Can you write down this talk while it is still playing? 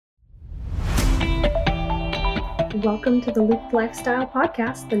Welcome to the Looped Lifestyle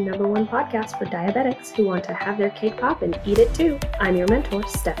Podcast, the #1 podcast for diabetics who want to have their cake pop and eat it too. I'm your mentor,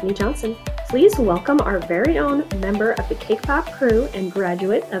 Stephanie Johnson. Please welcome our very own member of the Cake Pop crew and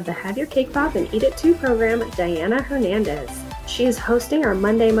graduate of the Have Your Cake Pop and Eat It Too program, Diana Hernandez. She is hosting our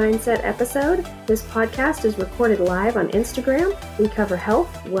Monday Mindset episode. This podcast is recorded live on Instagram. We cover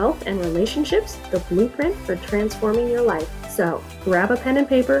health, wealth, and relationships, the blueprint for transforming your life. So grab a pen and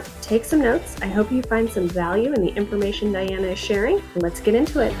paper, take some notes. I hope you find some value in the information Diana is sharing. Let's get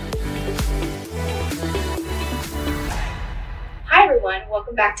into it. Hi everyone,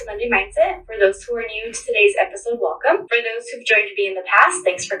 welcome back to Monday Mindset. For those who are new to today's episode, welcome. For those who've joined me in the past,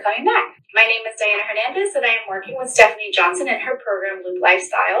 thanks for coming back. My name is Diana Hernandez and I am working with Stephanie Johnson in her program Loop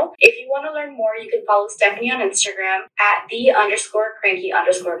Lifestyle. If you want to learn more, you can follow Stephanie on Instagram at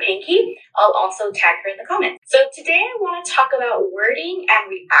 @the_cranky_panky. I'll also tag her in the comments. So today I want to talk about wording and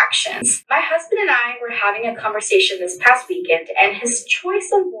reactions. My husband and I were having a conversation this past weekend and his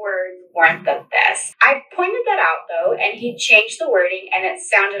choice of words weren't the best. I pointed that out though, and he changed the wording and it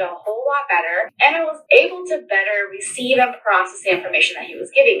sounded a whole lot better, and I was able to better receive and process the information that he was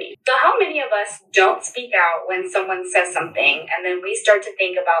giving me. So how many of us don't speak out when someone says something and then we start to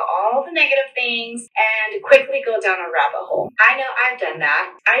think about all the negative things and quickly go down a rabbit hole? I know I've done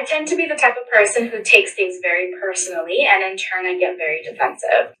that. I tend to be the type of person who takes things very personally, and in turn I get very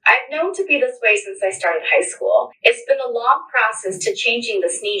defensive. I've known to be this way since I started high school. It's been a long process to changing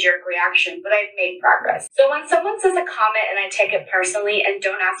this knee-jerk reaction, but I've made progress. So when someone says a comment and I take it personally and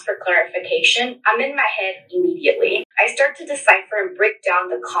don't ask for clarification, I'm in my head immediately. I start to decipher and break down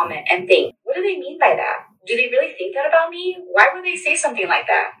the comment and think, what do they mean by that? Do they really think that about me? Why would they say something like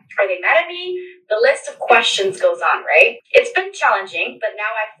that? Are they mad at me? The list of questions goes on, right? It's been challenging, but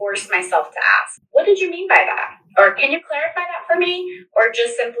now I forced myself to ask, what did you mean by that? Or can you clarify that for me? Or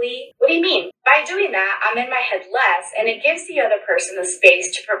just simply, what do you mean? By doing that, I'm in my head less, and it gives the other person the space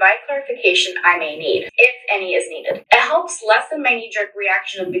to provide clarification I may need, if any is needed. It helps lessen my knee-jerk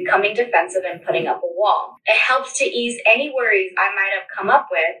reaction of becoming defensive and putting up a wall. It helps to ease any worries I might have come up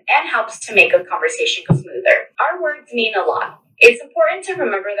with, and helps to make a conversation go smoother. Our words mean a lot. It's important to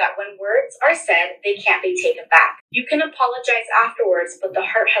remember that when words are said, they can't be taken back. You can apologize afterwards, but the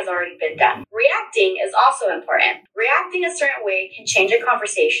hurt has already been done. Reacting is also important. Reacting a certain way can change a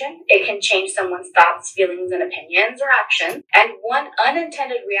conversation. It can change someone's thoughts, feelings, and opinions or actions. And one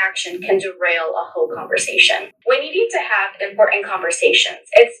unintended reaction can derail a whole conversation. When you need to have important conversations,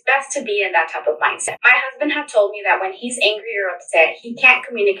 it's best to be in that type of mindset. My husband had told me that when he's angry or upset, he can't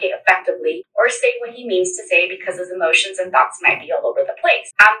communicate effectively or say what he means to say because his emotions and thoughts might be all over the place.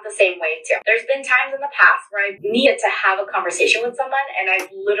 I'm the same way too. There's been times in the past where I've needed to have a conversation with someone and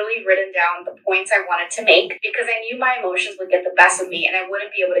I've literally written down the points I wanted to make because I knew my emotions would get the best of me and I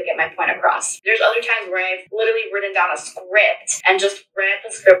wouldn't be able to get my point across. There's other times where I've literally written down a script and just read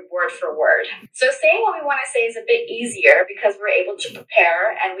the script word for word. So saying what we want to say is a bit easier because we're able to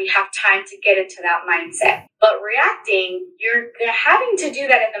prepare and we have time to get into that mindset. But reacting, you're having to do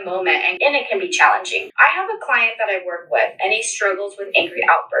that in the moment and it can be challenging. I have a client that I work with and he struggles with angry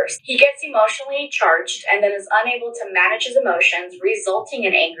outbursts. He gets emotionally charged and then is unable to manage his emotions, resulting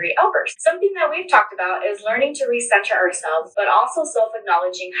in angry outbursts. Something that we've talked about is learning to recenter ourselves, but also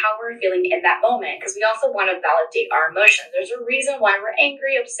self-acknowledging how we're feeling in that moment because we also want to validate our emotions. There's a reason why we're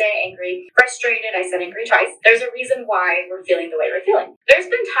angry, upset, frustrated. I said angry twice. There's a reason why we're feeling the way we're feeling. There's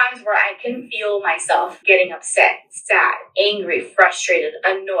been times where I can feel myself getting upset, sad, angry, frustrated,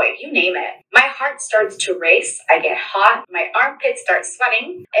 annoyed, you name it. My heart starts to race. I get hot. My armpits start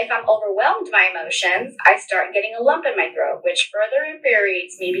sweating. If I'm overwhelmed by emotions, I start getting a lump in my throat, which further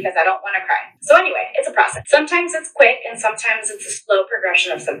infuriates me because I don't want to cry. So anyway, it's a process. Sometimes it's quick and sometimes it's a slow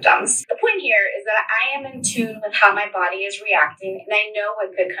progression of symptoms. The point here is that I am in tune with how my body is reacting and I know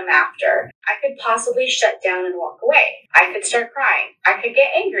what could come after. I could possibly shut down and walk away. I could start crying. I could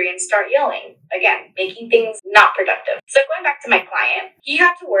get angry and start yelling. Again, making things not productive. So going back to my client, he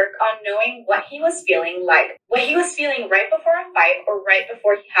had to work on knowing what he was feeling like, what he was feeling right before a fight or right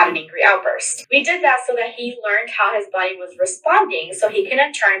before he had an angry outburst. We did that so that he learned how his body was responding so he can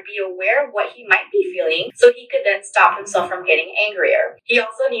in turn be aware of what he might be feeling so he could then stop himself from getting angrier. He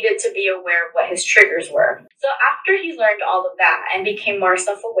also needed to be aware of what his triggers were. So after he learned all of that and became more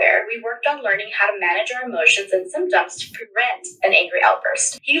self-aware, we worked on learning how to manage our emotions and symptoms to prevent an angry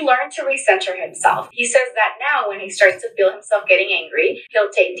outburst. He learned to recenter himself. He says that now when he starts to feel himself getting angry, he'll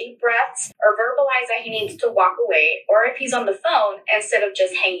take deep breaths or verbalize that he needs to walk away, or if he's on the phone, instead of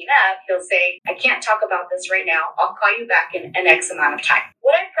just hanging up, he'll say, I can't talk about this right now. I'll call you back in an X amount of time.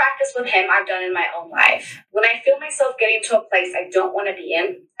 What I practice with him, I've done in my own life. When I feel myself getting to a place I don't want to be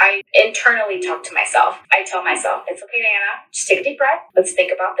in, I internally talk to myself. I tell myself, it's okay, Diana. Just take a deep breath. Let's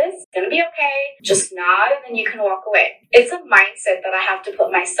think about this. It's going to be okay. Just nod and then you can walk away. It's a mindset that I have to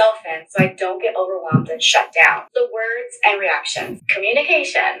put myself in so I don't get overwhelmed and shut down. So words and reactions.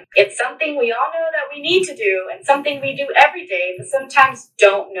 Communication. It's something we all know that we need to do and something we do every day, but sometimes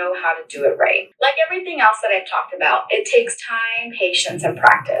don't know how to do it right. Like everything else that I've talked about, it takes time, patience, and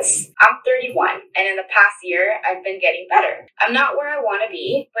practice. I'm 31, and in the past year, I've been getting better. I'm not where I want to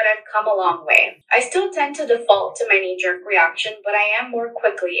be, but I've come a long way. I still tend to default to my knee-jerk reaction, but I am more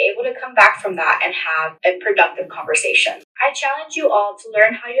quickly able to come back from that and have a productive conversation. I challenge you all to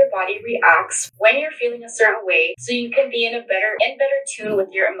learn how your body reacts when you're feeling a certain way so you can be in better tune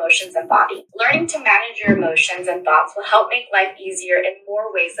with your emotions and body. Learning to manage your emotions and thoughts will help make life easier in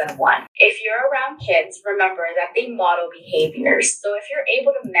more ways than one. If you're around kids, remember that they model behaviors. So if you're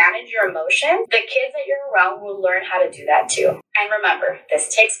able to manage your emotions, the kids that you're around will learn how to do that too. And remember, this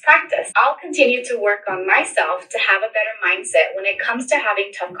takes practice. I'll continue to work on myself to have a better mindset when it comes to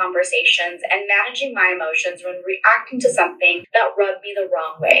having tough conversations and managing my emotions when reacting to something that rubbed me the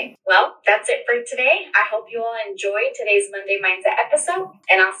wrong way. Well, that's it for today. I hope you all enjoyed today's Monday Mindset episode,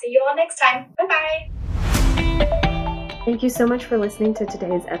 and I'll see you all next time. Bye-bye. Thank you so much for listening to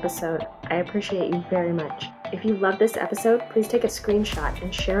today's episode. I appreciate you very much. If you love this episode, please take a screenshot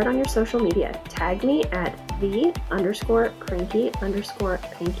and share it on your social media. Tag me at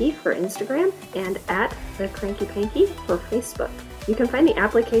the_cranky_panky for Instagram and at @thecrankypanky for Facebook. You can find the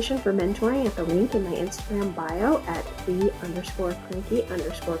application for mentoring at the link in my Instagram bio at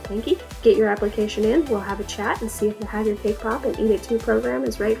the_cranky_panky. Get your application in, we'll have a chat and see if the Have Your Cake Pop and Eat It Too program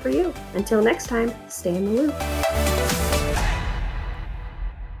is right for you. Until next time, stay in the loop.